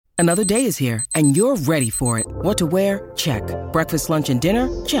Another day is here, and you're ready for it. What to wear? Check. Breakfast, lunch, and dinner?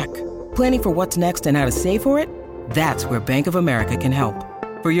 Check. Planning for what's next and how to save for it? That's where Bank of America can help.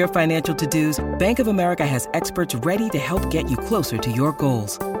 For your financial to-dos, Bank of America has experts ready to help get you closer to your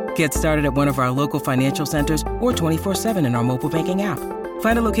goals. Get started at one of our local financial centers or 24/7 in our mobile banking app.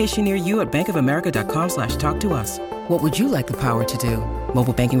 Find a location near you at bankofamerica.com/talktous. What would you like the power to do?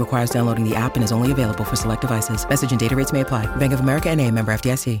 Mobile banking requires downloading the app and is only available for select devices. Message and data rates may apply. Bank of America N.A., member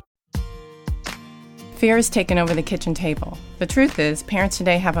FDIC. Fear has taken over the kitchen table. The truth is, parents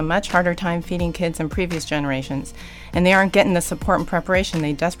today have a much harder time feeding kids than previous generations, and they aren't getting the support and preparation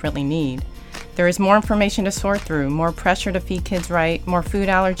they desperately need. There is more information to sort through, more pressure to feed kids right, more food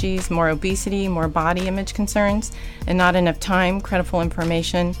allergies, more obesity, more body image concerns, and not enough time, credible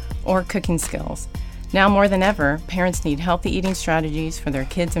information, or cooking skills. Now more than ever, parents need healthy eating strategies for their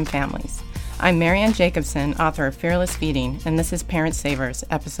kids and families. I'm Marianne Jacobson, author of Fearless Feeding, and this is Parent Savers,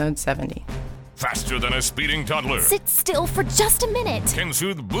 episode 70. Faster than a speeding toddler. Sit still for just a minute. Can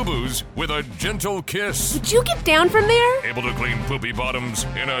soothe boo-boos with a gentle kiss. Would you get down from there? Able to clean poopy bottoms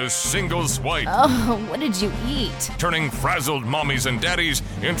in a single swipe. Oh, what did you eat? Turning frazzled mommies and daddies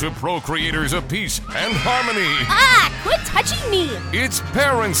into procreators of peace and harmony. Ah, quit touching me. It's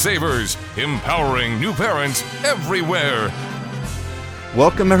Parent Savers, empowering new parents everywhere.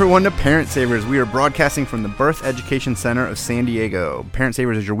 Welcome everyone to Parent Savers. We are broadcasting from the Birth Education Center of San Diego. Parent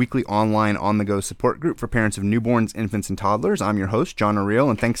Savers is your weekly online on-the-go support group for parents of newborns, infants, and toddlers. I'm your host, John Ariel,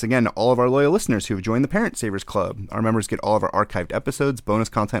 and thanks again to all of our loyal listeners who have joined the Parent Savers Club. Our members get all of our archived episodes, bonus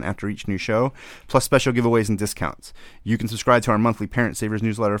content after each new show, plus special giveaways and discounts. You can subscribe to our monthly Parent Savers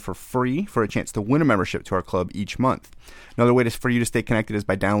newsletter for free for a chance to win a membership to our club each month. Another way for you to stay connected is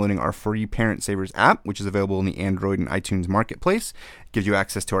by downloading our free Parent Savers app, which is available in the Android and iTunes marketplace. It gives you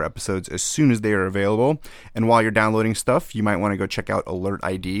access to our episodes as soon as they are available. And while you're downloading stuff, you might want to go check out Alert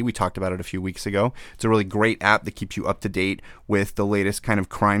ID. We talked about it a few weeks ago. It's a really great app that keeps you up to date with the latest kind of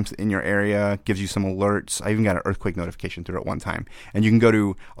crimes in your area, gives you some alerts. I even got an earthquake notification through it one time. And you can go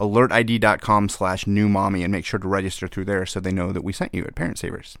to alertid.com/newmommy and make sure to register through there so they know that we sent you at Parent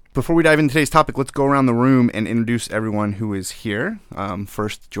Savers. Before we dive into today's topic, let's go around the room and introduce everyone who is here.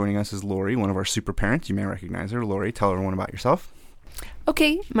 First joining us is Lori, one of our super parents. You may recognize her. Lori, tell everyone about yourself.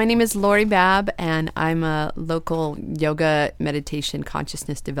 Okay, my name is Lori Babb, and I'm a local yoga, meditation,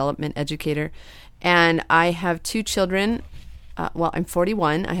 consciousness development educator. And I have two children. I'm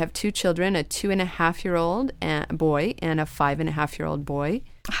 41. I have two children, a 2.5-year-old boy and a 5.5-year-old boy.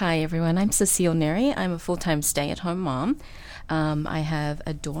 Hi, everyone. I'm Cecile Neri. I'm a full-time stay-at-home mom. I have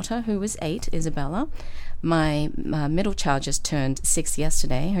a daughter who is 8, Isabella. My middle child just turned 6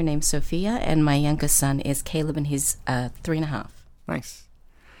 yesterday. Her name's Sophia, and my youngest son is Caleb, and he's 3.5. Nice.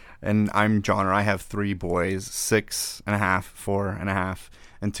 And I'm John, or I have 3 boys, 6.5, 4.5,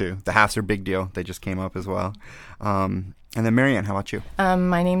 and 2. The halves are big deal. They just came up as well. And then Marianne, how about you?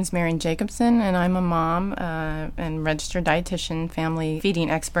 My name's Marianne Jacobson, and I'm a mom and registered dietitian, family feeding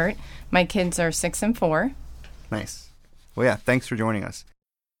expert. My kids are 6 and 4. Nice. Well, yeah, thanks for joining us.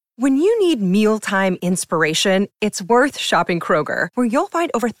 When you need mealtime inspiration, it's worth shopping Kroger, where you'll find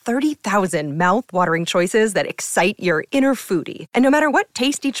over 30,000 mouth-watering choices that excite your inner foodie. And no matter what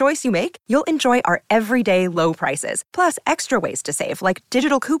tasty choice you make, you'll enjoy our everyday low prices, plus extra ways to save, like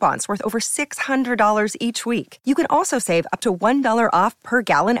digital coupons worth over $600 each week. You can also save up to $1 off per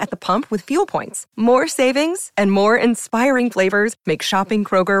gallon at the pump with fuel points. More savings and more inspiring flavors make shopping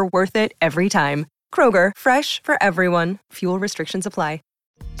Kroger worth it every time. Kroger, fresh for everyone. Fuel restrictions apply.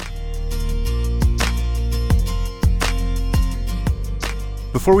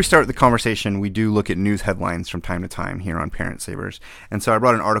 Before we start the conversation, we do look at news headlines from time to time here on Parent Savers. And so I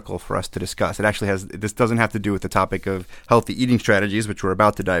brought an article for us to discuss. It actually this doesn't have to do with the topic of healthy eating strategies, which we're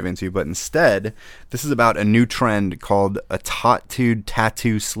about to dive into, but instead, this is about a new trend called a tattooed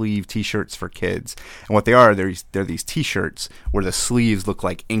tattoo sleeve t-shirts for kids. And what they are, they're these t-shirts where the sleeves look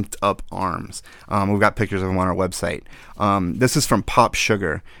like inked up arms. We've got pictures of them on our website. This is from Pop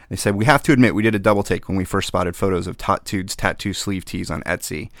Sugar. They said, "We have to admit we did a double take when we first spotted photos of Tattooed's tattoo sleeve tees on Etsy.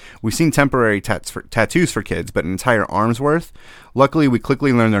 We've seen temporary tattoos for kids, but an entire arm's worth? Luckily, we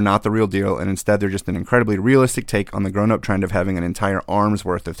quickly learned they're not the real deal, and instead they're just an incredibly realistic take on the grown-up trend of having an entire arm's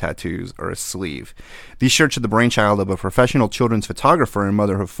worth of tattoos or a sleeve. These shirts are the brainchild of a professional children's photographer and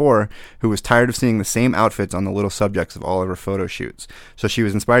mother of 4 who was tired of seeing the same outfits on the little subjects of all of her photo shoots. So she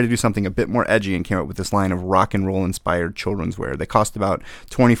was inspired to do something a bit more edgy and came up with this line of rock and roll-inspired children's wear. They cost about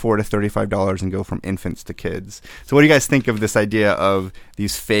 $24 to $35 and go from infants to kids." So what do you guys think of this idea of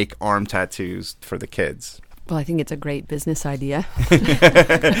these fake arm tattoos for the kids? Well, I think it's a great business idea.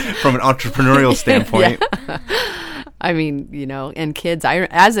 From an entrepreneurial standpoint. I mean, and kids,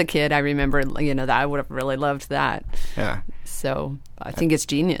 as a kid, I remember, that I would have really loved that. Yeah. So I think it's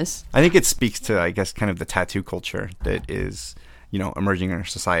genius. I think it speaks to, I guess, kind of the tattoo culture that is, emerging in our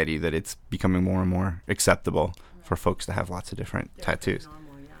society, that it's becoming more and more acceptable for folks to have lots of different tattoos.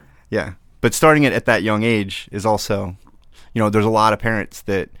 Yeah. But starting it at that young age is also, there's a lot of parents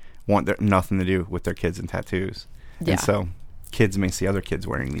that want nothing to do with their kids and tattoos. Yeah. And so kids may see other kids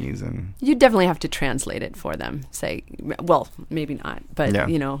wearing these, and you definitely have to translate it for them. Say, well, maybe not, but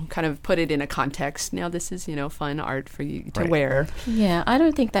kind of put it in a context. Now this is fun art for you to wear. Yeah, I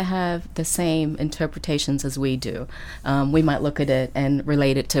don't think they have the same interpretations as we do. We might look at it and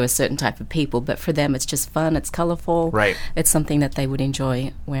relate it to a certain type of people, but for them it's just fun. It's colorful. Right. It's something that they would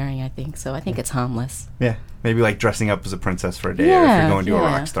enjoy wearing. I think so. I think it's harmless. Yeah, maybe like dressing up as a princess for a day, or if you're going to a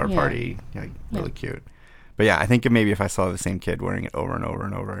rock star party, really cute. But yeah, I think maybe if I saw the same kid wearing it over and over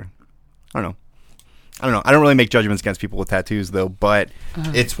and over, I don't know. I don't really make judgments against people with tattoos, though, but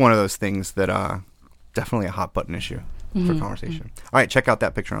it's one of those things that definitely a hot button issue for conversation. All right, check out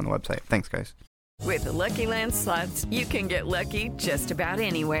that picture on the website. Thanks, guys. With the Lucky Land Slots, you can get lucky just about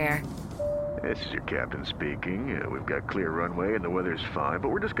anywhere. This is your captain speaking. We've got clear runway and the weather's fine, but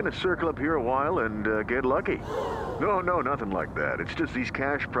we're just going to circle up here a while and get lucky. No, nothing like that. It's just these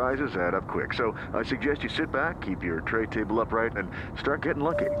cash prizes add up quick. So I suggest you sit back, keep your tray table upright, and start getting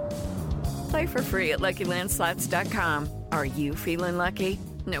lucky. Play for free at LuckyLandSlots.com. Are you feeling lucky?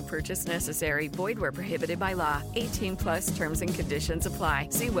 No purchase necessary. Void where prohibited by law. 18 plus terms and conditions apply.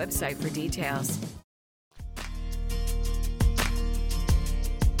 See website for details.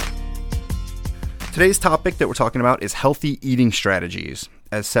 Today's topic that we're talking about is healthy eating strategies.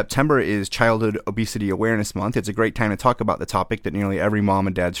 As September is Childhood Obesity Awareness Month, it's a great time to talk about the topic that nearly every mom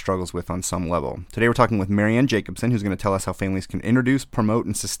and dad struggles with on some level. Today we're talking with Marianne Jacobson, who's going to tell us how families can introduce, promote,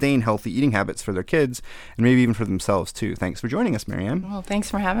 and sustain healthy eating habits for their kids, and maybe even for themselves too. Thanks for joining us, Marianne. Well, thanks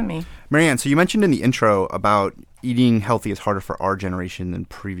for having me. Marianne, so you mentioned in the intro about eating healthy is harder for our generation than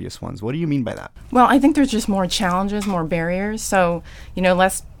previous ones. What do you mean by that? Well, I think there's just more challenges, more barriers. So,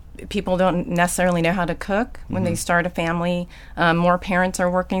 less people don't necessarily know how to cook when they start a family. More parents are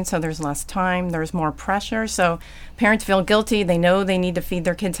working, so there's less time. There's more pressure. So parents feel guilty. They know they need to feed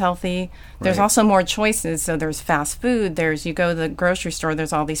their kids healthy. There's also more choices. So there's fast food. You go to the grocery store,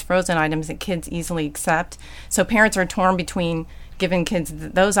 there's all these frozen items that kids easily accept. So parents are torn between giving kids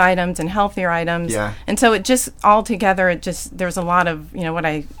those items and healthier items. Yeah. And so it just altogether, there's a lot of, what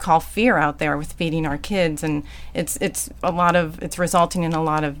I call fear out there with feeding our kids. And it's resulting in a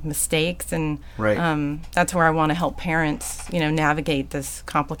lot of mistakes. And that's where I want to help parents, navigate this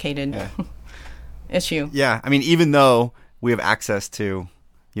complicated issue. Yeah. I mean, even though we have access to,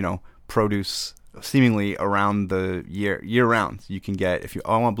 produce seemingly around the year round, you can get,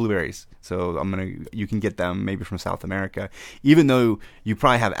 I want blueberries, so you can get them maybe from South America. Even though you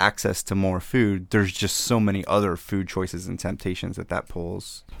probably have access to more food, there's just so many other food choices and temptations that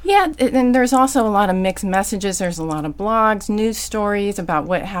pulls. Yeah, and there's also a lot of mixed messages. There's a lot of blogs, news stories about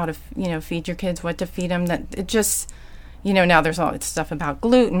how to feed your kids, what to feed them. That it just, now there's all this stuff about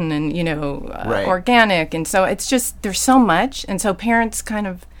gluten and organic, and so it's just there's so much, and so parents kind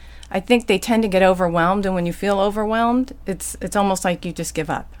of, I think they tend to get overwhelmed, and when you feel overwhelmed, it's almost like you just give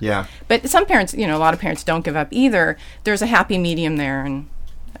up. Yeah. But some parents, a lot of parents don't give up either. There's a happy medium there, and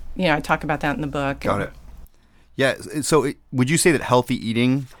I talk about that in the book. Got it. Yeah. So would you say that healthy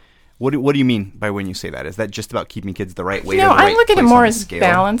eating? What do you mean by when you say that? Is that just about keeping kids the right weight? I look at it more as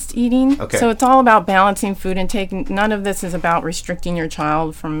balanced eating. Okay. So it's all about balancing food intake. None of this is about restricting your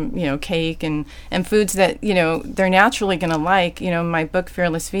child from, cake and foods that, they're naturally going to like. My book,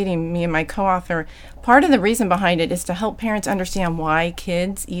 Fearless Feeding, me and my co-author, part of the reason behind it is to help parents understand why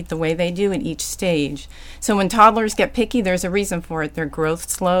kids eat the way they do at each stage. So when toddlers get picky, there's a reason for it. Their growth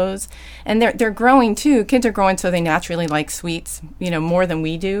slows. And they're growing, too. Kids are growing, so they naturally like sweets, more than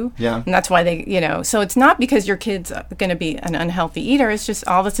we do. Yeah. And that's why they, so it's not because your kid's going to be an unhealthy eater. It's just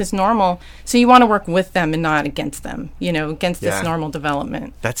all this is normal. So you want to work with them and not against them, against this normal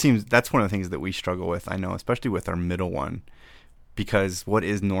development. That's one of the things that we struggle with, I know, especially with our middle one. Because what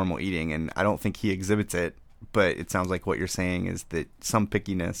is normal eating? And I don't think he exhibits it, but it sounds like what you're saying is that some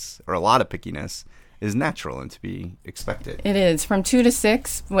pickiness, or a lot of pickiness, is natural and to be expected. It is. From 2 to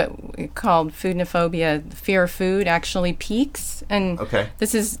 6, what we called foodnophobia, fear of food, actually peaks. And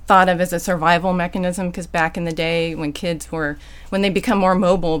this is thought of as a survival mechanism, because back in the day when when they become more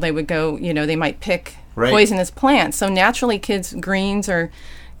mobile, they would go, they might pick poisonous plants. So naturally greens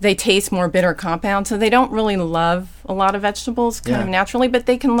they taste more bitter compounds, so they don't really love a lot of vegetables kind of naturally, but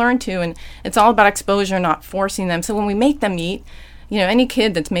they can learn to, and it's all about exposure, not forcing them. So when we make them eat, any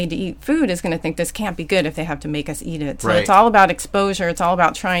kid that's made to eat food is going to think this can't be good if they have to make us eat it. So Right. it's all about exposure. It's all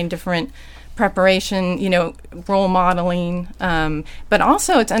about trying different preparation, role modeling, but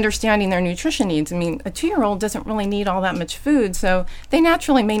also it's understanding their nutrition needs. I mean, a 2-year-old doesn't really need all that much food, so they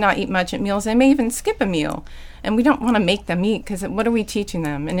naturally may not eat much at meals. They may even skip a meal, and we don't want to make them eat, because what are we teaching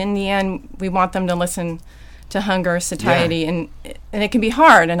them? And in the end, we want them to listen to hunger, satiety, and it can be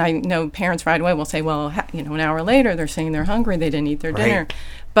hard. And I know parents right away will say, well, an hour later they're saying they're hungry, they didn't eat their dinner.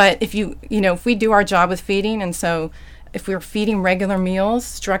 But if if we do our job with feeding, and so if we're feeding regular meals,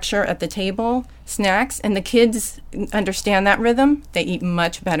 structure at the table, snacks, and the kids understand that rhythm, they eat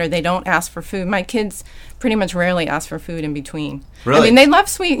much better. They don't ask for food. My kids pretty much rarely ask for food in between. Really? I mean, they love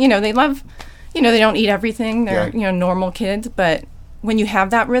sweet, they love, they don't eat everything. They're, normal kids, but when you have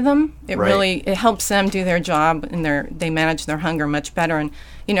that rhythm, it really, it helps them do their job, and they manage their hunger much better. And,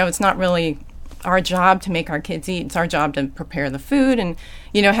 it's not really our job to make our kids eat. It's our job to prepare the food and,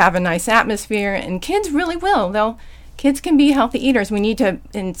 have a nice atmosphere. And kids really will. Kids can be healthy eaters. We need to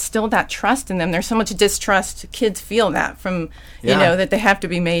instill that trust in them. There's so much distrust. Kids feel that from, that they have to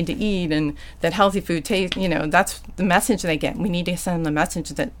be made to eat, and that healthy food tastes, that's the message they get. We need to send them the message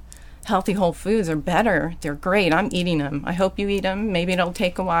that healthy whole foods are better. They're great. I'm eating them. I hope you eat them. Maybe it'll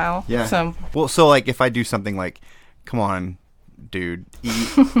take a while. Yeah. So like if I do something like, come on, dude,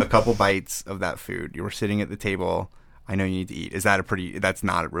 eat a couple bites of that food. You were sitting at the table. I know you need to eat. Is that that's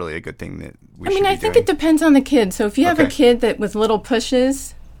not really a good thing that we should be doing? I think it depends on the kid. So if you have a kid that with little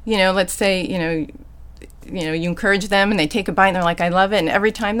pushes, let's say, you encourage them and they take a bite and they're like, I love it. And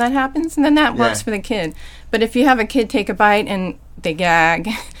every time that happens, and then that works for the kid. But if you have a kid take a bite and they gag,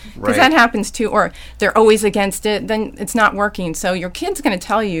 because that happens too, or they're always against it, then it's not working. So your kid's going to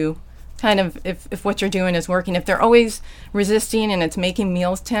tell you kind of if what you're doing is working. If they're always resisting and it's making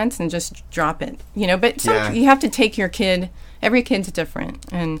meals tense, and just drop it. But you have to take your kid. Every kid's different,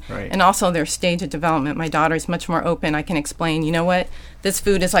 and also their stage of development. My daughter's much more open. I can explain, what, this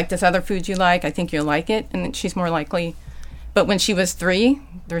food is like this other food you like. I think you'll like it, and she's more likely. But when she was 3,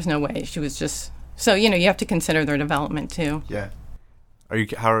 there's no way. She was just so you have to consider their development too. Yeah.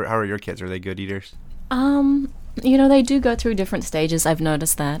 How are your kids? Are they good eaters? They do go through different stages. I've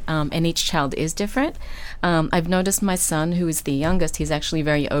noticed that, and each child is different. I've noticed my son, who is the youngest, he's actually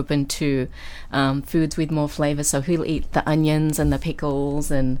very open to foods with more flavor. So he'll eat the onions and the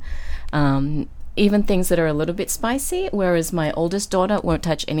pickles and even things that are a little bit spicy, whereas my oldest daughter won't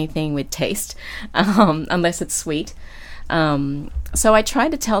touch anything with taste unless it's sweet. So I try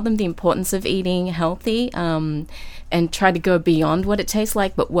to tell them the importance of eating healthy and try to go beyond what it tastes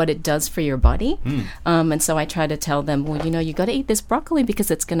like, but what it does for your body. And so I try to tell them, well, you got to eat this broccoli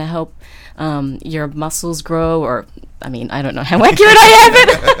because it's going to help your muscles grow, or, I don't know how accurate I have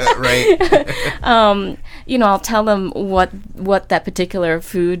it. I'll tell them what that particular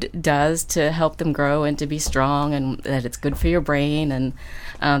food does to help them grow and to be strong, and that it's good for your brain and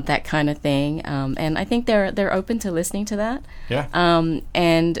that kind of thing. And I think they're open to listening to that. Yeah.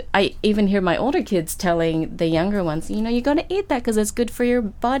 And I even hear my older kids telling the younger ones, you got to eat that because it's good for your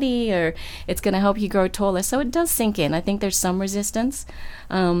body, or it's going to help you grow taller. So it does sink in. I think there's some resistance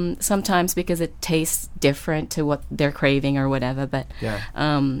sometimes because it tastes different to what they're craving or whatever. But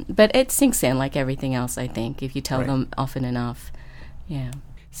it sinks in like everything else, I think, if you tell them often enough. Yeah.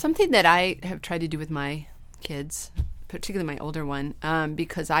 Something that I have tried to do with my kids, particularly my older one,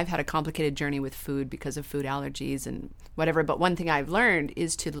 because I've had a complicated journey with food because of food allergies and whatever. But one thing I've learned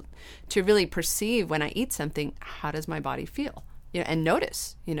is to really perceive when I eat something, how does my body feel? And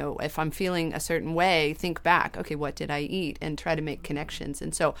notice, if I'm feeling a certain way, think back, okay, what did I eat? And try to make connections.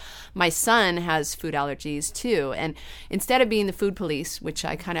 And so my son has food allergies too. And instead of being the food police, which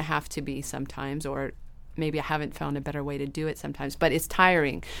I kind of have to be sometimes, or maybe I haven't found a better way to do it sometimes, but it's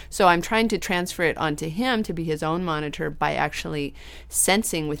tiring. So I'm trying to transfer it onto him to be his own monitor by actually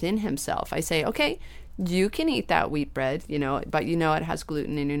sensing within himself. I say, okay, you can eat that wheat bread, but it has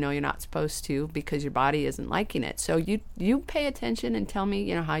gluten, and you're not supposed to because your body isn't liking it. So you pay attention and tell me,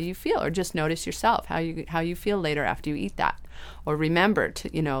 how you feel, or just notice yourself how you feel later after you eat that. Or remember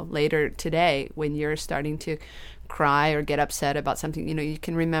to, later today when you're starting to cry or get upset about something, you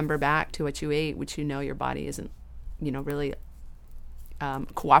can remember back to what you ate, which your body isn't, really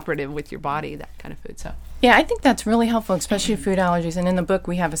cooperative with your body, that kind of food. So yeah, I think that's really helpful, especially food allergies. And in the book,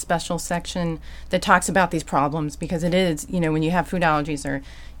 we have a special section that talks about these problems, because it is, when you have food allergies or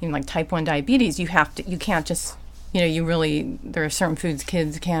like type 1 diabetes, you can't just, there are certain foods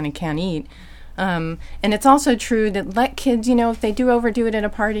kids can and can't eat. And it's also true that let kids, if they do overdo it at a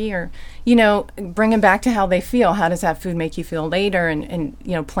party or, bring them back to how they feel. How does that food make you feel later?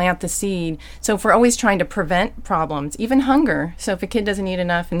 And plant the seed. So if we're always trying to prevent problems, even hunger. So if a kid doesn't eat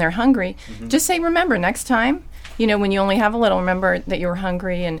enough and they're hungry, just say, remember, next time, when you only have a little, remember that you were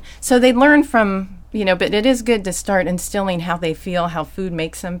hungry. And so they learn from, but it is good to start instilling how they feel, how food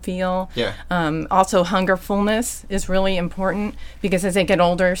makes them feel. Yeah. Also, hungerfulness is really important because as they get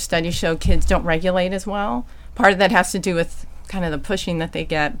older, studies show kids don't regulate as well. Part of that has to do with kind of the pushing that they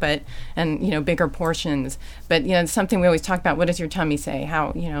get, and bigger portions. But it's something we always talk about. What does your tummy say?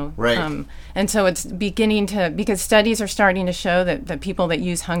 How Right. And so it's beginning to, because studies are starting to show that people that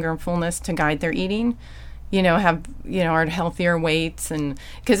use hunger and fullness to guide their eating, have are healthier weights, and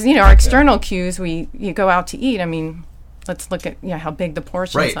because our external cues, you go out to eat. I mean, let's look at how big the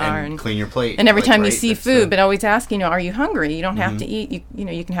portions are, and clean your plate. And every time you see food, but always ask, are you hungry? You don't have to eat.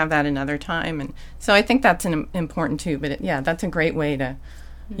 You can have that another time. And so I think that's important too. But that's a great way to,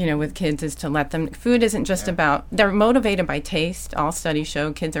 with kids is to let them. Food isn't just about. They're motivated by taste. All studies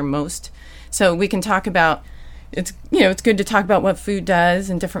show kids are most. So we can talk about. It's it's good to talk about what food does,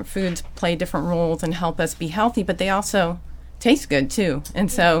 and different foods play different roles and help us be healthy, but they also taste good too.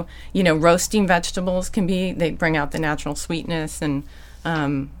 And so roasting vegetables they bring out the natural sweetness, and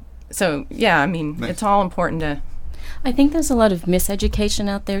it's all important to. I think there's a lot of miseducation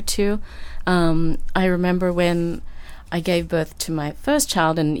out there too. I remember when I gave birth to my first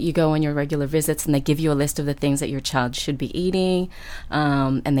child, and you go on your regular visits and they give you a list of the things that your child should be eating,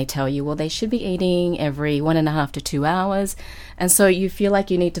 and they tell you, well, they should be eating every 1.5 to 2 hours. And so you feel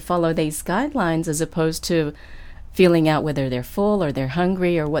like you need to follow these guidelines as opposed to feeling out whether they're full or they're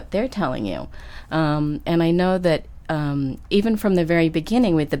hungry or what they're telling you. And I know that even from the very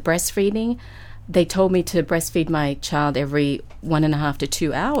beginning with the breastfeeding, they told me to breastfeed my child every 1.5 to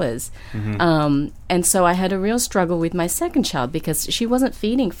 2 hours. And so I had a real struggle with my second child because she wasn't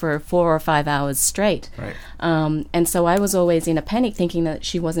feeding for 4 or 5 hours straight. Right. And so I was always in a panic thinking that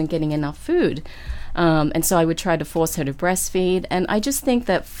she wasn't getting enough food. And so I would try to force her to breastfeed. And I just think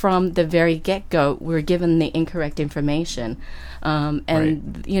that from the very get-go, we're given the incorrect information.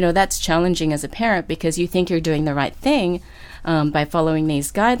 That's challenging as a parent because you think you're doing the right thing by following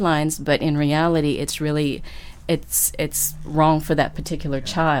these guidelines, but in reality, it's wrong for that particular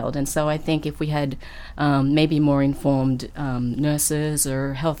child. And so I think if we had maybe more informed nurses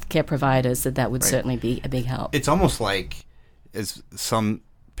or healthcare providers, that would certainly be a big help. It's almost like as some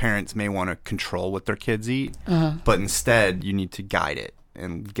parents may want to control what their kids eat, but instead you need to guide it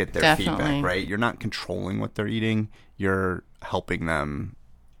and get their feedback, right? You're not controlling what they're eating. You're helping them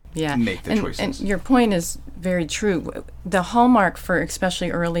make the choices. And your point is very true. The hallmark for especially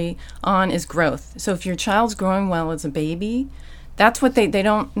early on is growth. So if your child's growing well as a baby, that's what they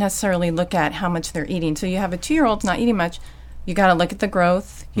don't necessarily look at how much they're eating. So you have a 2-year-old not eating much, you got to look at the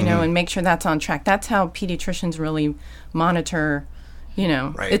growth, and make sure that's on track. That's how pediatricians really monitor,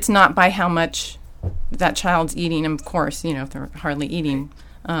 Right. It's not by how much that child's eating. Of course, if they're hardly eating,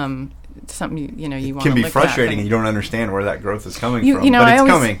 something you want to look at. It can be frustrating and you don't understand where that growth is coming from, but it's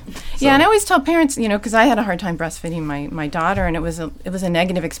coming. So. Yeah, and I always tell parents, because I had a hard time breastfeeding my daughter, and it was a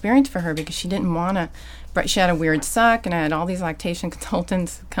negative experience for her because she didn't want to. She had a weird suck, and I had all these lactation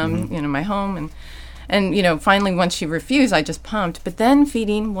consultants come, my home, and finally once she refused, I just pumped. But then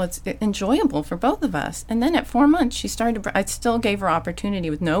feeding was enjoyable for both of us, and then at 4 months she started. I still gave her opportunity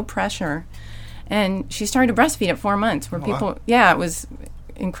with no pressure, and she started to breastfeed at 4 months. Where people, it was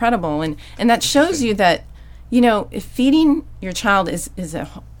incredible, and that shows you that if feeding your child is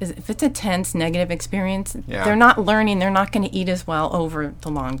if it's a tense negative experience, they're not learning, they're not going to eat as well over the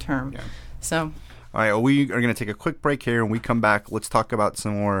long term. So all right, well, we are going to take a quick break here. When we come back, let's talk about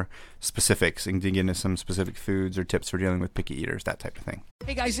some more specifics and dig into some specific foods or tips for dealing with picky eaters, that type of thing.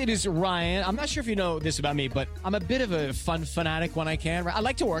 Hey, guys, it is Ryan. I'm not sure if you know this about me, but I'm a bit of a fun fanatic when I can. I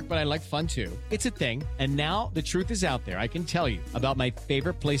like to work, but I like fun, too. It's a thing. And now the truth is out there. I can tell you about my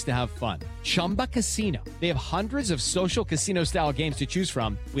favorite place to have fun, Chumba Casino. They have hundreds of social casino-style games to choose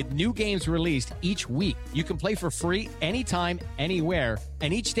from with new games released each week. You can play for free anytime, anywhere,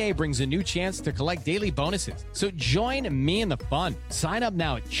 and each day brings a new chance to collect daily bonuses. So join me in the fun. Sign up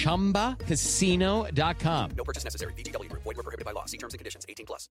now at ChumbaCasino.com. No purchase necessary. VGW Group. Void where prohibited by law. See terms and conditions. 18+.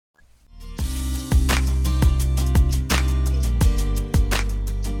 All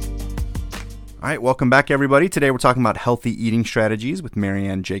right, welcome back, everybody. Today we're talking about healthy eating strategies with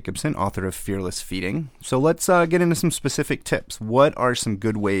Marianne Jacobson, author of Fearless Feeding. So let's get into some specific tips. What are some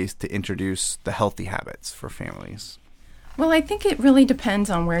good ways to introduce the healthy habits for families? Well, I think it really depends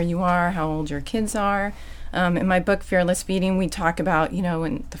on where you are, how old your kids are. In my book, Fearless Feeding, we talk about,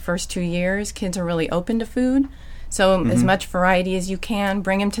 in the first 2 years, kids are really open to food. So as much variety as you can,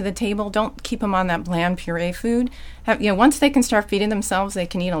 bring them to the table. Don't keep them on that bland puree food. Once they can start feeding themselves, they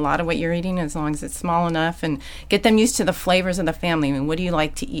can eat a lot of what you're eating as long as it's small enough, and get them used to the flavors of the family. I mean, what do you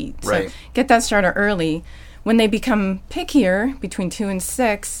like to eat? Right. So get that started early. When they become pickier, between 2 and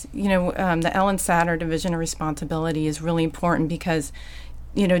 6, the Ellen Satter Division of Responsibility is really important because,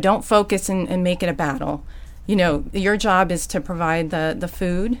 don't focus and make it a battle. Your job is to provide the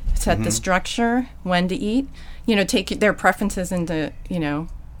food, set the structure, when to eat, take their preferences into,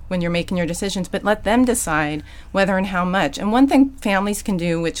 when you're making your decisions, but let them decide whether and how much. And one thing families can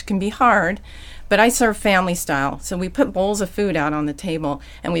do, which can be hard, but I serve family style. So we put bowls of food out on the table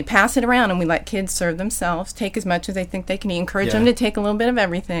and we pass it around and we let kids serve themselves, take as much as they think they can eat, encourage them to take a little bit of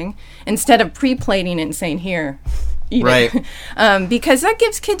everything instead of pre-plating it and saying, here, eat it. Because that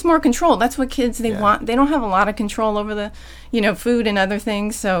gives kids more control. That's what kids, they want. They don't have a lot of control over the, food and other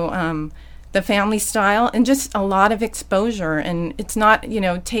things. So the family style and just a lot of exposure. And it's not,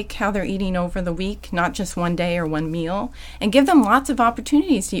 take how they're eating over the week, not just one day or one meal, and give them lots of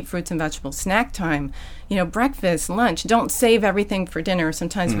opportunities to eat fruits and vegetables. Snack time, breakfast, lunch. Don't save everything for dinner.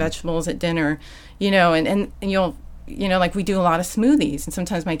 Sometimes vegetables at dinner, and you'll, like we do a lot of smoothies, and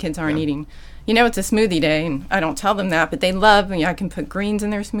sometimes my kids aren't eating, it's a smoothie day, and I don't tell them that, but they love, I can put greens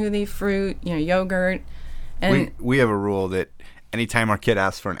in their smoothie, fruit, yogurt. And we have a rule that anytime our kid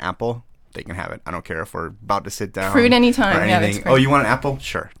asks for an apple, they can have it. I don't care if we're about to sit down. Fruit anytime. Or anything. Yeah, oh, you want an apple?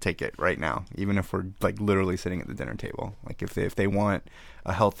 Sure, take it right now. Even if we're like literally sitting at the dinner table. Like if they want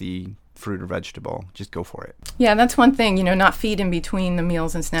a healthy fruit or vegetable, just go for it. Yeah, that's one thing. Not feed in between the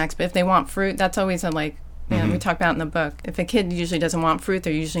meals and snacks. But if they want fruit, that's always we talk about in the book. If a kid usually doesn't want fruit,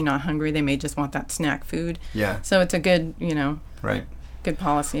 they're usually not hungry. They may just want that snack food. Yeah. So it's a good, right. Good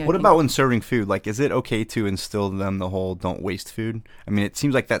policy. What about when serving food? Like, is it okay to instill in them the whole don't waste food? I mean, it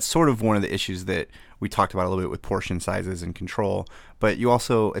seems like that's sort of one of the issues that we talked about a little bit with portion sizes and control. But you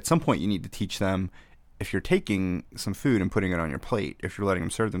also, at some point, you need to teach them, if you're taking some food and putting it on your plate, if you're letting them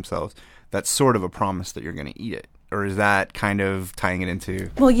serve themselves, that's sort of a promise that you're going to eat it. Or is that kind of tying it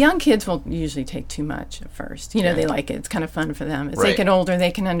into... Well, young kids will usually take too much at first. They like it. It's kind of fun for them. As they get older,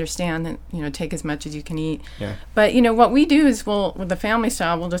 they can understand that, take as much as you can eat. Yeah. But, what we do is with the family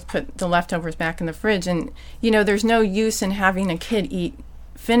style, we'll just put the leftovers back in the fridge. And, there's no use in having a kid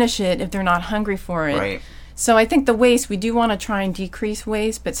finish it if they're not hungry for it. Right. So I think the waste, we do want to try and decrease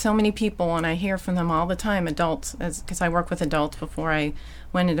waste, but so many people, and I hear from them all the time, adults, because I work with adults before I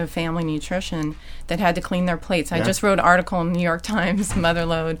went into family nutrition, that had to clean their plates. I just wrote an article in the New York Times,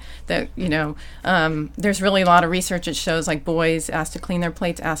 Motherload, that, there's really a lot of research that shows like boys asked to clean their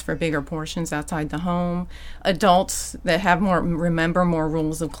plates, ask for bigger portions outside the home. Adults that have remember more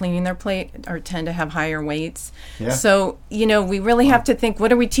rules of cleaning their plate tend to have higher weights. Yeah. So, we really have to think,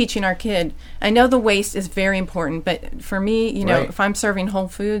 what are we teaching our kid? I know the waste is very important, but for me, if I'm serving whole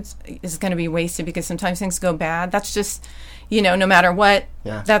foods, it's going to be wasted because sometimes things go bad. That's just... no matter what,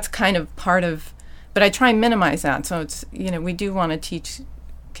 that's kind of part of, but I try and minimize that. So it's, we do want to teach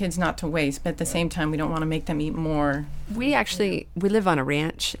kids not to waste, but at the same time, we don't want to make them eat more. We live on a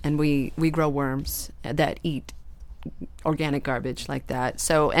ranch, and we grow worms that eat organic garbage like that.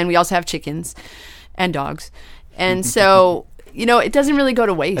 So, and we also have chickens and dogs. And so... it doesn't really go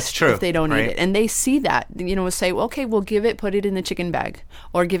to waste if they don't eat it. And they see that, we'll say, well, okay, we'll put it in the chicken bag,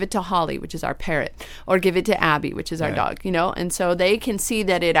 or give it to Holly, which is our parrot, or give it to Abby, which is our dog, and so they can see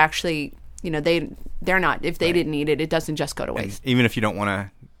that it actually, they're not, if they didn't eat it, it doesn't just go to waste. And even if you don't want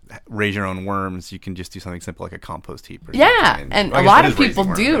to raise your own worms, you can just do something simple like a compost heap. Or and a lot of people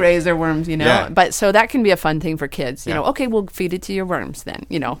do raise their worms, but so that can be a fun thing for kids. Okay, we'll feed it to your worms then.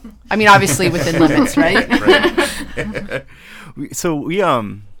 I mean, obviously within limits, right? So we,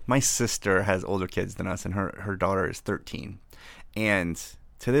 my sister has older kids than us, and her daughter is 13, and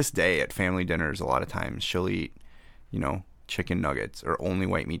to this day at family dinners, a lot of times she'll eat, chicken nuggets or only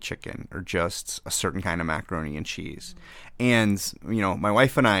white meat chicken or just a certain kind of macaroni and cheese. And, my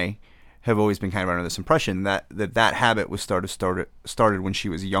wife and I have always been kind of under this impression that habit was started when she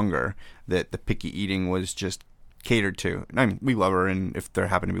was younger, that the picky eating was just catered to. I mean, we love her, and if they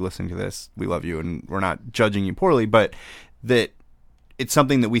happen to be listening to this, we love you, and we're not judging you poorly, but that it's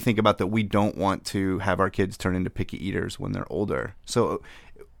something that we think about, that we don't want to have our kids turn into picky eaters when they're older. So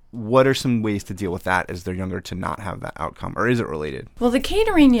what are some ways to deal with that as they're younger to not have that outcome, or is it related? Well, the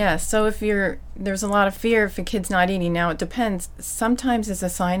catering, yes. So if there's a lot of fear if a kid's not eating. Now, it depends. Sometimes it's a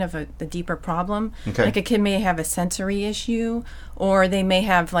sign of a deeper problem. Okay. Like a kid may have a sensory issue, or they may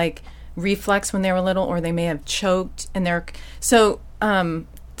have reflux when they were little, or they may have choked, and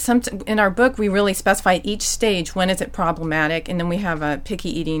in our book, we really specify at each stage when is it problematic, and then we have a picky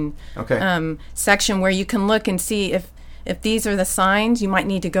eating section where you can look and see if these are the signs, you might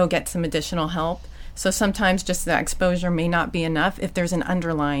need to go get some additional help. So sometimes just the exposure may not be enough if there's an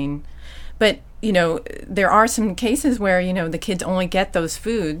underlying. But, there are some cases where, the kids only get those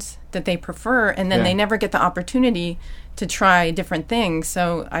foods that they prefer, and then they never get the opportunity to try different things.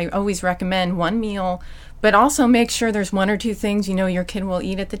 So I always recommend one meal, but also make sure there's one or two things your kid will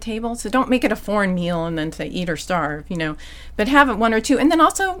eat at the table. So don't make it a foreign meal and then say eat or starve, but have it one or two. And then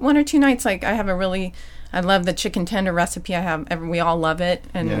also one or two nights, like I love the chicken tender recipe I have. We all love it.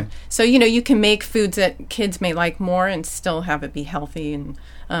 And so, you can make foods that kids may like more and still have it be healthy, and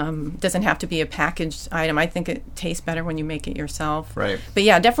doesn't have to be a packaged item. I think it tastes better when you make it yourself. Right. But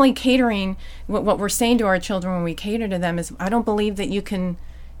yeah, definitely catering. What we're saying to our children when we cater to them is, I don't believe that you can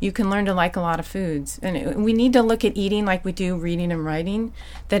learn to like a lot of foods. And we need to look at eating like we do reading and writing,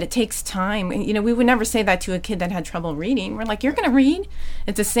 that it takes time. We would never say that to a kid that had trouble reading. We're like, you're going to read?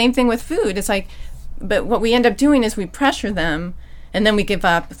 It's the same thing with food. It's like, but what we end up doing is we pressure them, and then we give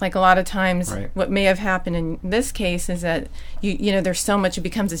up. It's like a lot of times what may have happened in this case is that, there's so much, it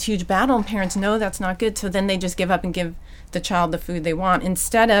becomes this huge battle, and parents know that's not good, so then they just give up and give the child the food they want,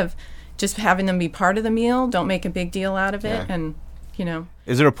 instead of just having them be part of the meal. Don't make a big deal out of it, and,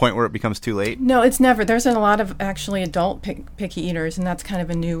 Is there a point where it becomes too late? No, it's never. There's a lot of actually adult picky eaters, and that's kind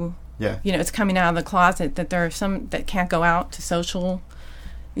of a new, it's coming out of the closet, that there are some that can't go out to social,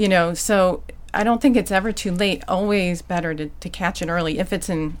 so I don't think it's ever too late. Always better to catch it early if there's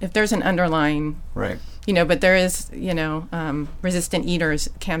an underlying, but there is, resistant eaters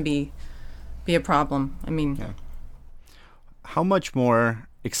can be a problem. I mean, how much more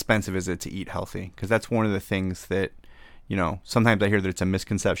expensive is it to eat healthy? Because that's one of the things that, sometimes I hear that it's a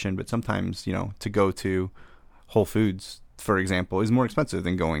misconception, but sometimes, to go to Whole Foods, for example, is more expensive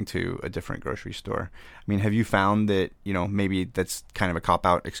than going to a different grocery store. I mean, have you found that, maybe that's kind of a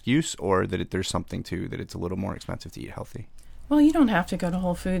cop-out excuse, or that there's something to that it's a little more expensive to eat healthy? Well, you don't have to go to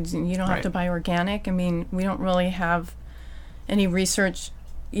Whole Foods, and you don't have to buy organic. I mean, we don't really have any research.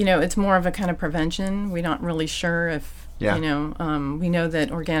 It's more of a kind of prevention. We're not really sure if, we know that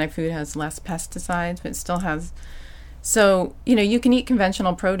organic food has less pesticides, but it still has. So, you can eat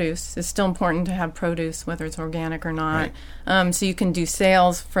conventional produce. It's still important to have produce, whether it's organic or not. So you can do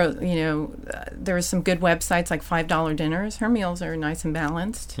sales for, there's some good websites like $5 Dinners. Her meals are nice and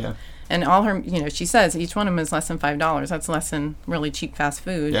balanced. Yeah. And all her, she says each one of them is less than $5. That's less than really cheap fast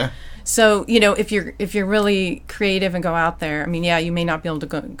food. Yeah. So, if you're really creative and go out there, I mean, you may not be able to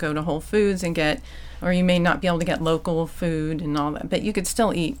go to Whole Foods and or you may not be able to get local food and all that, but you could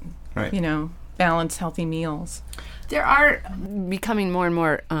still eat, balanced, healthy meals. There are becoming more and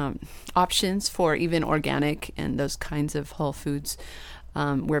more options for even organic and those kinds of whole foods,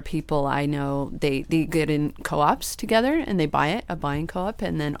 where people I know, they get in co-ops together and they buy a buying co-op,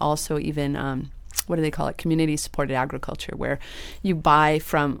 and then also even, what do they call it, community-supported agriculture, where you buy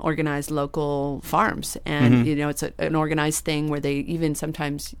from organized local farms. And, it's an organized thing where they even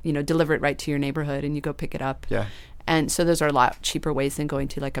sometimes, deliver it right to your neighborhood and you go pick it up. Yeah. And so those are a lot cheaper ways than going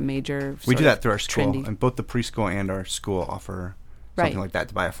to like a major. We do that through our school, and both the preschool and our school offer something like that,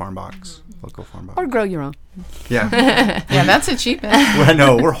 to buy a farm box, local farm box, or grow your own. Yeah, yeah, that's a cheap. I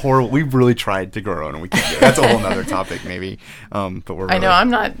know we're horrible. We really tried to grow our own, and we can't do it. That's a whole other topic, maybe. But we're. Really, I know I'm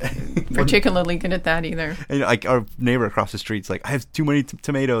not particularly good at that either. And, like our neighbor across the street's like, I have too many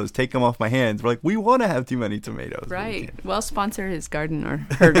tomatoes. Take them off my hands. We're like, we want to have too many tomatoes. Right. Well, sponsor his garden or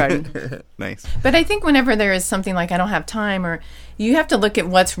her garden. Nice. But I think whenever there is something like I don't have time, or you have to look at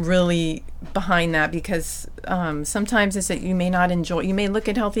what's really behind that, because sometimes it's that you may not enjoy. You may look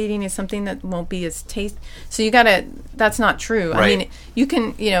at healthy eating as something that won't be as taste. So you gotta. That's not true. Right. I mean, you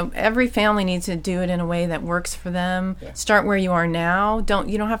can. Every family needs to do it in a way that works for them. Yeah. Start where you are now.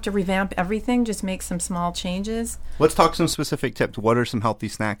 You don't have to revamp everything. Just make some small changes. Let's talk some specific tips. What are some healthy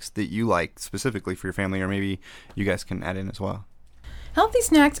snacks that you like specifically for your family, or maybe you guys can add in as well? Healthy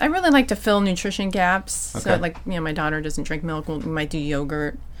snacks. I really like to fill nutrition gaps. Okay. So, like, my daughter doesn't drink milk. We might do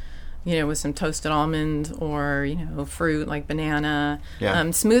yogurt, with some toasted almonds, or, fruit like banana. Yeah.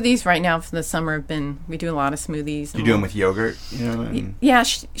 Smoothies right now for the summer we do a lot of smoothies. You do them with yogurt? Yeah,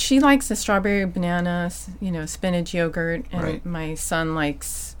 she likes the strawberry, banana, spinach yogurt. And my son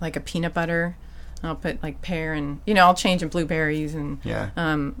likes like a peanut butter I'll put like pear and, I'll change in blueberries and Yeah.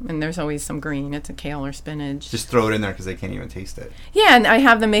 And there's always some green. It's a kale or spinach. Just throw it in there because they can't even taste it. Yeah, and I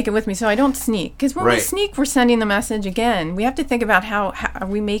have them make it with me so I don't sneak. Because when we Right. sneak, we're sending the message again. We have to think about how are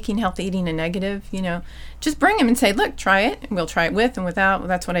we making healthy eating a negative, Just bring them and say, look, try it. And we'll try it with and without.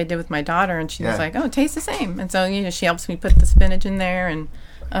 That's what I did with my daughter. And she was Yeah. like, oh, it tastes the same. And so, she helps me put the spinach in there.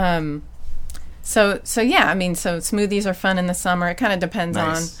 And so yeah, I mean, so smoothies are fun in the summer. It kind of depends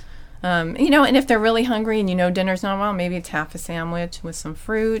Nice. on, and if they're really hungry and dinner's not well, maybe it's half a sandwich with some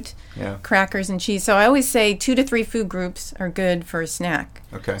fruit, Yeah. crackers and cheese. So I always say 2 to 3 food groups are good for a snack.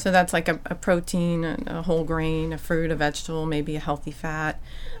 Okay. So that's like a protein, a whole grain, a fruit, a vegetable, maybe a healthy fat.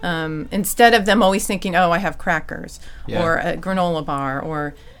 Instead of them always thinking, oh, I have crackers Yeah. or a granola bar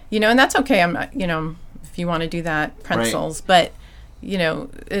or, and that's okay. I'm not, if you want to do that, pretzels, but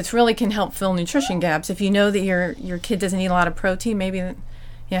it really can help fill nutrition gaps. If you know that your kid doesn't eat a lot of protein, maybe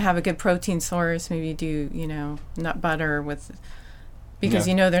have a good protein source. Maybe you do, nut butter with, because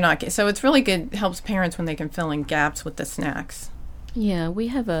Yeah. they're not. So it's really good. Helps parents when they can fill in gaps with the snacks. Yeah, we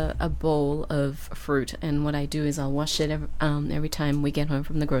have a bowl of fruit, and what I do is I'll wash it every time we get home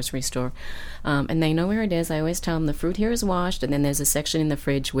from the grocery store, and they know where it is. I always tell them the fruit here is washed, and then there's a section in the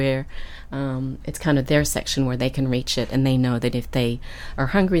fridge where it's kind of their section where they can reach it, and they know that if they are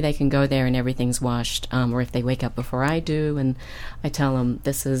hungry, they can go there and everything's washed, or if they wake up before I do, and I tell them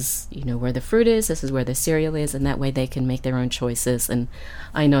this is where the fruit is, this is where the cereal is, and that way they can make their own choices, and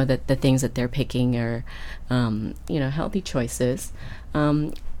I know that the things that they're picking are healthy choices.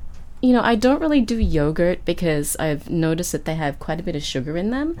 I don't really do yogurt because I've noticed that they have quite a bit of sugar in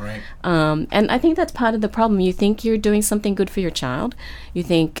them. Right. And I think that's part of the problem. You think you're doing something good for your child. You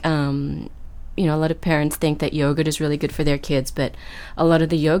think, a lot of parents think that yogurt is really good for their kids, but a lot of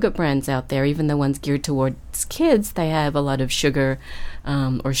the yogurt brands out there, even the ones geared towards kids, they have a lot of sugar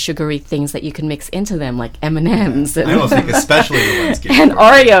or sugary things that you can mix into them, like M&Ms. I almost think especially the ones geared and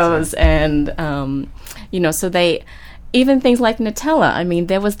towards Oreos, and so they, even things like Nutella. I mean,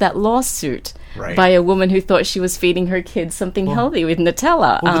 there was that lawsuit Right. by a woman who thought she was feeding her kids something healthy with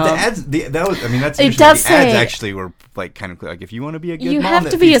Nutella. Well, but the ads, that's it usually, does the ads say, actually were like kind of clear. Like if you want to be a good you mom have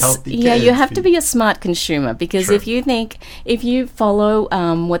that to be feeds a healthy yeah, kids, you have to be a smart consumer, because Sure. if you follow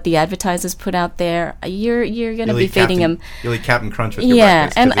what the advertisers put out there, you're going to be feeding them. You'll eat Captain Crunch with your Yeah,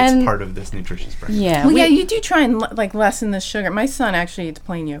 breakfast because and it's part of this nutritious brand. Yeah, Well, you do try and lessen the sugar. My son actually eats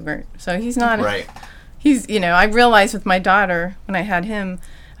plain yogurt, so he's not. Right. He's, I realized with my daughter when I had him,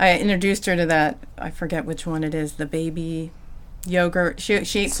 I introduced her to that. I forget which one it is. The baby yogurt. She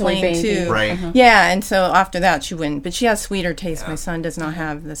ate Soy plain baby. too. Right. Uh-huh. Yeah, and so after that she wouldn't. But she has sweeter taste. My son does not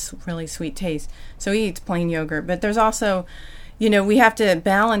have this really sweet taste, so he eats plain yogurt. But there's also, we have to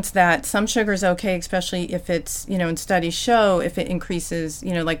balance that. Some sugar is okay, especially if it's, and studies show if it increases,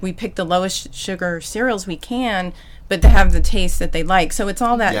 like we pick the lowest sugar cereals we can, but to have the taste that they like. So it's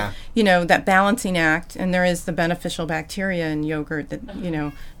all that, that balancing act. And there is the beneficial bacteria in yogurt that,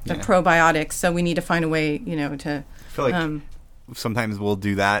 the probiotics. So we need to find a way, to. I feel like sometimes we'll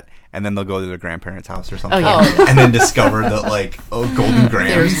do that, and then they'll go to their grandparents' house or something, yeah. and then discover that Golden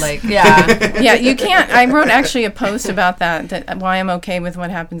Grams. There's Yeah, you can't. I wrote actually a post about that why I'm okay with what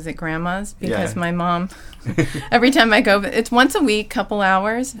happens at grandma's, because my mom, every time I go, it's once a week, couple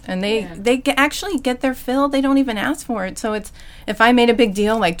hours, and they actually get their fill. They don't even ask for it. So it's, if I made a big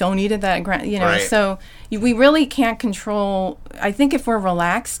deal, like don't eat at that, Right. so we really can't control. I think if we're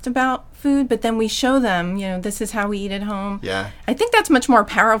relaxed about food, but then we show them, this is how we eat at home. Yeah. I think that's much more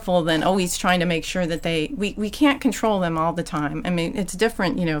powerful than always trying to make sure that we can't control them all the time. I mean, it's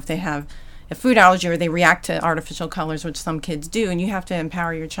different, if they have a food allergy or they react to artificial colors, which some kids do, and you have to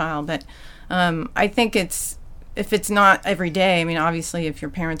empower your child. But I think if it's not every day, I mean, obviously if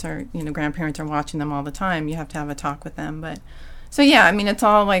your parents are, grandparents are watching them all the time, you have to have a talk with them. But so, yeah, I mean, it's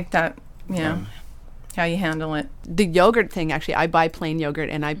all like that, how you handle it. the yogurt thing, actually, I buy plain yogurt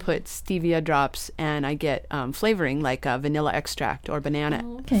and I put stevia drops and I get flavoring like vanilla extract or banana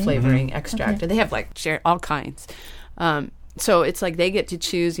flavoring extract. Okay. And they have all kinds. So it's like they get to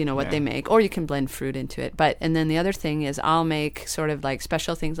choose, what they make, or you can blend fruit into it. And then the other thing is I'll make sort of like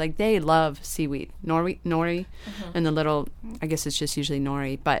special things. Like they love seaweed, nori, and the little, I guess it's just usually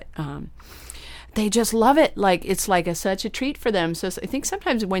nori, but they just love it. Like it's like such a treat for them. So I think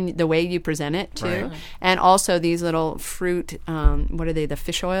sometimes when the way you present it too, Right. and also these little fruit, what are they? The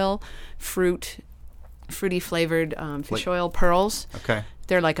fish oil, fruity flavored fish oil pearls. Okay.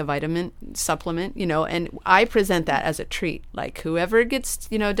 They're like a vitamin supplement, and I present that as a treat. Like whoever gets,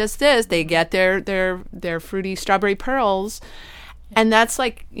 does this, they get their fruity strawberry pearls. And that's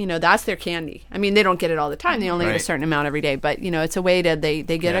like, that's their candy. I mean, they don't get it all the time. They only get a certain amount every day. But, it's a way to, they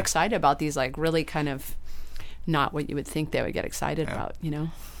get excited about these, like, really kind of not what you would think they would get excited about,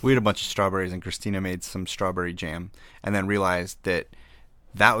 We had a bunch of strawberries, and Christina made some strawberry jam, and then realized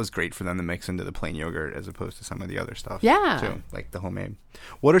that was great for them to mix into the plain yogurt as opposed to some of the other stuff. Yeah. Too, like the homemade.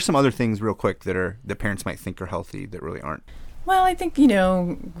 What are some other things, real quick, that parents might think are healthy that really aren't? Well, I think,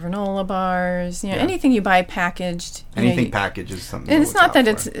 granola bars, anything you buy packaged. Anything packaged is something. And it's not that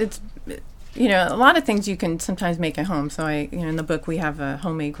it's a lot of things you can sometimes make at home. So in the book we have a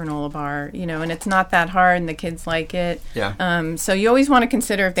homemade granola bar, and it's not that hard and the kids like it. Yeah. So you always want to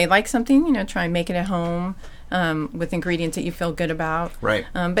consider if they like something, try and make it at home. With ingredients that you feel good about, right?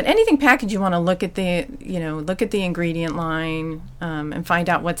 But anything packaged, you want to look at the ingredient line and find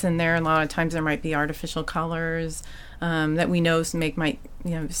out what's in there. A lot of times there might be artificial colors that we know might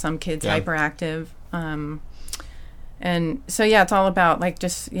some kids hyperactive, and so it's all about like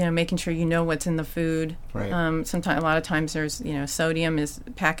just making sure what's in the food. Right. Sometimes a lot of times there's sodium is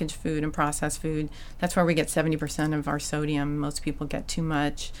packaged food and processed food. That's where we get 70% of our sodium. Most people get too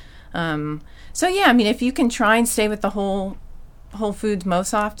much. If you can try and stay with the whole foods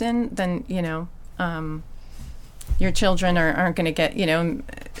most often, then your children aren't going to get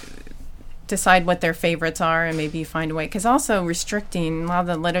decide what their favorites are, and maybe you find a way. Because also restricting, a lot of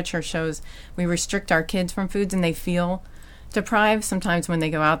the literature shows we restrict our kids from foods and they feel deprived. Sometimes when they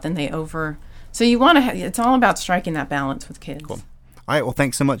go out, then they over. So you want to. It's all about striking that balance with kids. Cool. All right, well,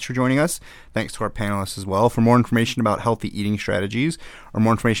 thanks so much for joining us. Thanks to our panelists as well. For more information about healthy eating strategies or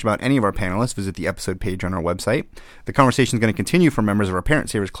more information about any of our panelists, visit the episode page on our website. The conversation is going to continue for members of our Parent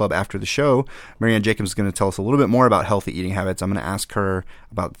Savers Club after the show. Marianne Jacobs is going to tell us a little bit more about healthy eating habits. I'm going to ask her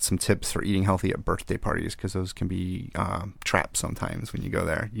about some tips for eating healthy at birthday parties, because those can be traps sometimes when you go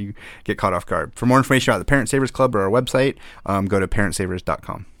there. You get caught off guard. For more information about the Parent Savers Club or our website, go to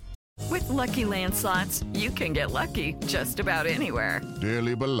parentsavers.com. With Lucky Land Slots, you can get lucky just about anywhere.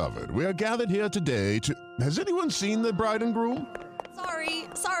 Dearly beloved, we are gathered here today to... Has anyone seen the bride and groom?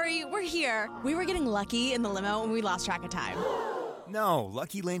 Sorry, we're here. We were getting lucky in the limo and we lost track of time. No,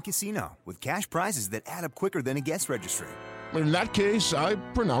 Lucky Land Casino, with cash prizes that add up quicker than a guest registry. In that case, I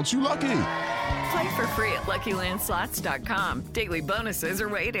pronounce you lucky. Play for free at LuckyLandSlots.com. Daily bonuses are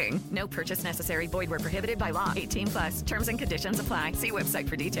waiting. No purchase necessary. Void where prohibited by law. 18+. Terms and conditions apply. See website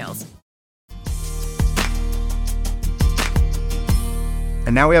for details.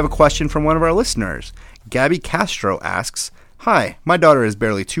 And now we have a question from one of our listeners. Gabby Castro asks, "Hi, my daughter is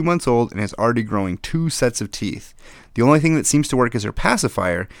barely 2 months old and is already growing 2 sets of teeth. The only thing that seems to work is her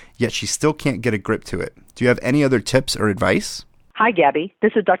pacifier, yet she still can't get a grip to it. Do you have any other tips or advice?" Hi, Gabby.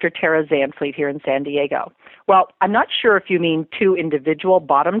 This is Dr. Tara Zanfleet here in San Diego. Well, I'm not sure if you mean 2 individual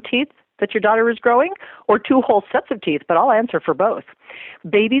bottom teeth that your daughter is growing or 2 whole sets of teeth, but I'll answer for both.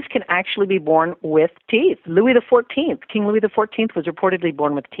 Babies can actually be born with teeth. King Louis XIV was reportedly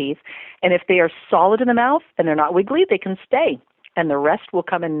born with teeth, and if they are solid in the mouth and they're not wiggly, they can stay, and the rest will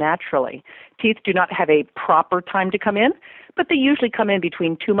come in naturally. Teeth do not have a proper time to come in, but they usually come in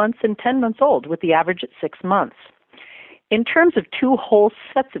between 2 months and 10 months old, with the average at 6 months. In terms of 2 whole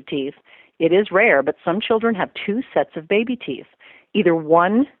sets of teeth, it is rare, but some children have 2 sets of baby teeth. Either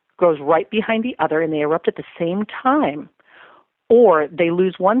one grows right behind the other and they erupt at the same time, or they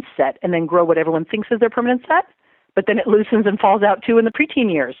lose one set and then grow what everyone thinks is their permanent set, but then it loosens and falls out too in the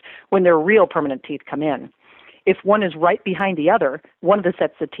preteen years when their real permanent teeth come in. If one is right behind the other, one of the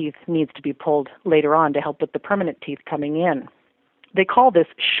sets of teeth needs to be pulled later on to help with the permanent teeth coming in. They call this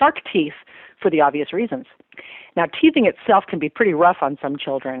shark teeth for the obvious reasons. Now, teething itself can be pretty rough on some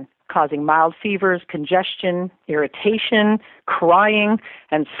children, causing mild fevers, congestion, irritation, crying,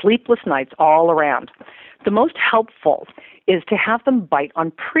 and sleepless nights all around. The most helpful is to have them bite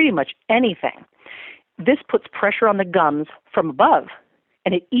on pretty much anything. This puts pressure on the gums from above,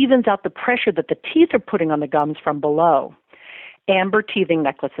 and it evens out the pressure that the teeth are putting on the gums from below. Amber teething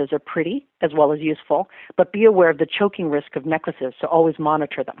necklaces are pretty as well as useful, but be aware of the choking risk of necklaces, so always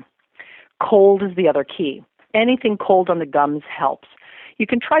monitor them. Cold is the other key. Anything cold on the gums helps. You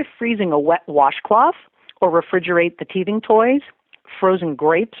can try freezing a wet washcloth or refrigerate the teething toys. Frozen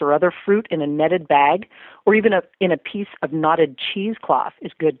grapes or other fruit in a netted bag, or even in a piece of knotted cheesecloth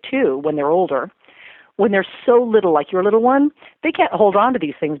is good too when they're older. When they're so little, like your little one, they can't hold on to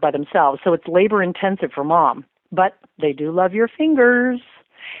these things by themselves, so it's labor intensive for mom. But they do love your fingers.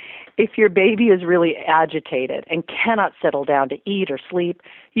 If your baby is really agitated and cannot settle down to eat or sleep,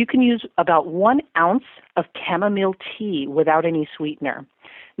 you can use about 1 ounce of chamomile tea without any sweetener.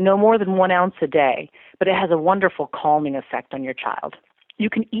 No more than 1 ounce a day, but it has a wonderful calming effect on your child. You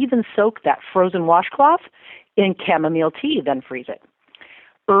can even soak that frozen washcloth in chamomile tea, then freeze it.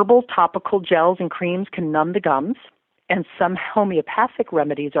 Herbal topical gels and creams can numb the gums, and some homeopathic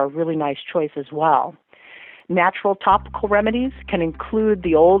remedies are a really nice choice as well. Natural topical remedies can include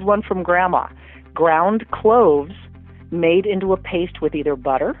the old one from Grandma, ground cloves made into a paste with either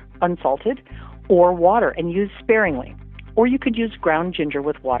butter, unsalted, or water, and used sparingly. Or you could use ground ginger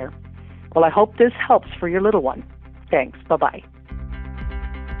with water. Well, I hope this helps for your little one. Thanks. Bye-bye.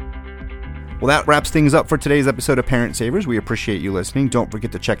 Well, that wraps things up for today's episode of Parent Savers. We appreciate you listening. Don't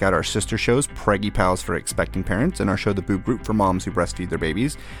forget to check out our sister shows, Preggy Pals for expecting parents, and our show, The Boob Group, for moms who breastfeed their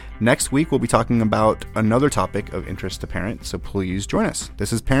babies. Next week, we'll be talking about another topic of interest to parents, so please join us.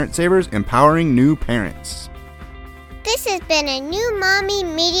 This is Parent Savers, empowering new parents. This has been a New Mommy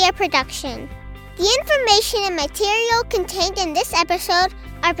Media production. The information and material contained in this episode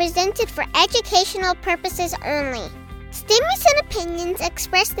are presented for educational purposes only. Statements and opinions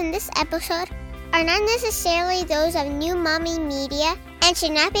expressed in this episode are not necessarily those of New Mommy Media and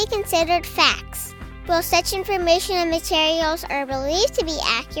should not be considered facts. While such information and materials are believed to be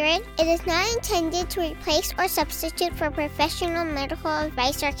accurate, it is not intended to replace or substitute for professional medical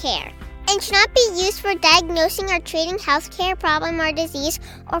advice or care, and should not be used for diagnosing or treating healthcare problem or disease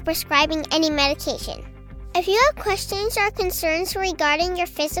or prescribing any medication. If you have questions or concerns regarding your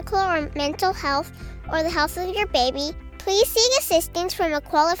physical or mental health or the health of your baby, please seek assistance from a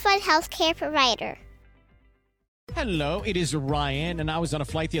qualified healthcare provider. Hello, it is Ryan, and I was on a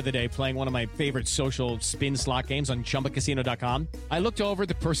flight the other day playing one of my favorite social spin slot games on ChumbaCasino.com. I looked over at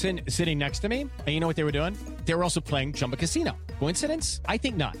the person sitting next to me, and you know what they were doing? They were also playing Chumba Casino. Coincidence? I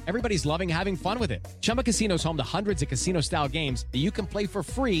think not. Everybody's loving having fun with it. Chumba Casino is home to hundreds of casino-style games that you can play for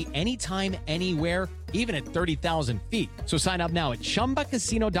free anytime, anywhere, even at 30,000 feet. So sign up now at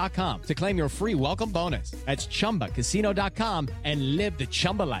ChumbaCasino.com to claim your free welcome bonus. That's ChumbaCasino.com and live the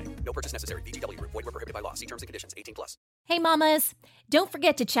Chumba life. No purchase necessary. VGW. Void where prohibited by law. See terms and conditions. 18+. Hey mamas, don't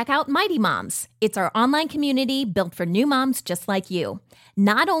forget to check out Mighty Moms. It's our online community built for new moms just like you.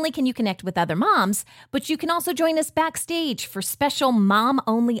 Not only can you connect with other moms, but you can also join us backstage for special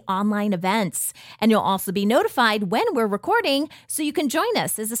mom-only online events. And you'll also be notified when we're recording, so you can join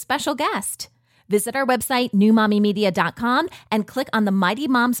us as a special guest. Visit our website, newmommymedia.com, and click on the Mighty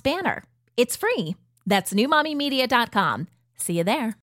Moms banner. It's free. That's newmommymedia.com. See you there.